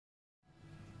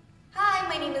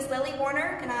is Lily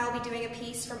Warner, and I will be doing a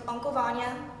piece from Uncle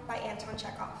Vanya by Anton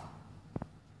Chekov.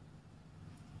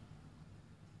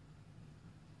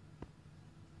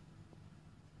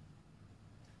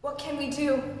 What can we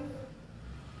do?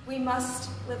 We must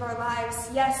live our lives.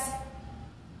 Yes,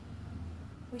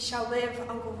 we shall live,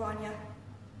 Uncle Vanya.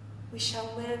 We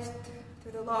shall live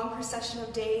through the long procession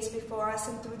of days before us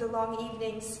and through the long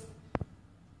evenings.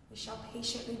 We shall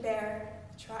patiently bear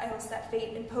the trials that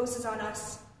fate imposes on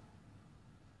us.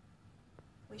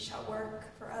 We shall work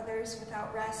for others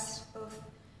without rest, both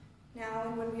now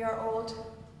and when we are old.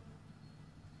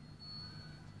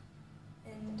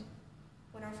 And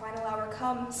when our final hour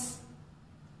comes,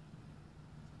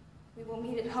 we will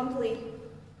meet it humbly.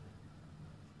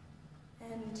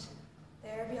 And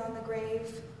there beyond the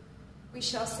grave, we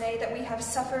shall say that we have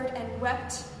suffered and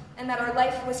wept, and that our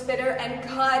life was bitter, and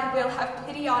God will have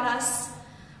pity on us.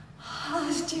 Ah,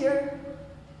 dear,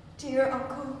 dear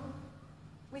uncle,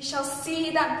 we shall see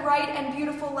that bright and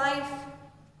beautiful life.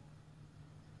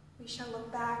 We shall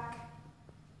look back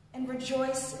and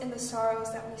rejoice in the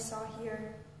sorrows that we saw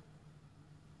here.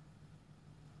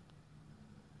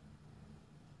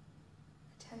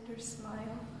 A tender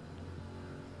smile.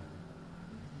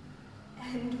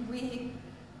 And we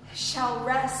shall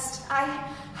rest. I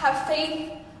have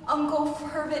faith, uncle,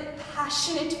 fervent,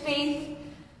 passionate faith.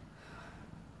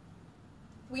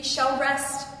 We shall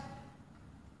rest.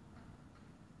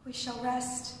 We shall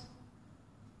rest.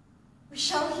 We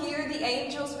shall hear the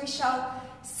angels. We shall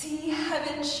see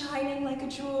heaven shining like a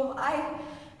jewel. I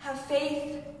have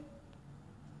faith.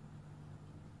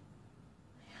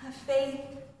 I have faith.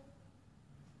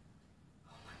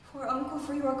 Oh, my poor uncle,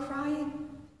 for you are crying.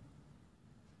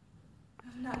 I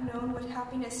have not known what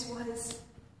happiness was.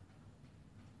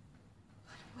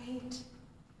 But wait.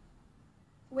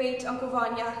 Wait, Uncle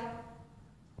Vanya.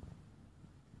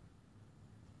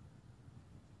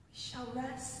 We shall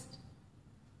rest.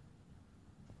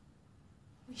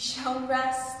 We shall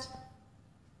rest.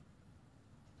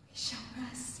 We shall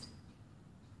rest.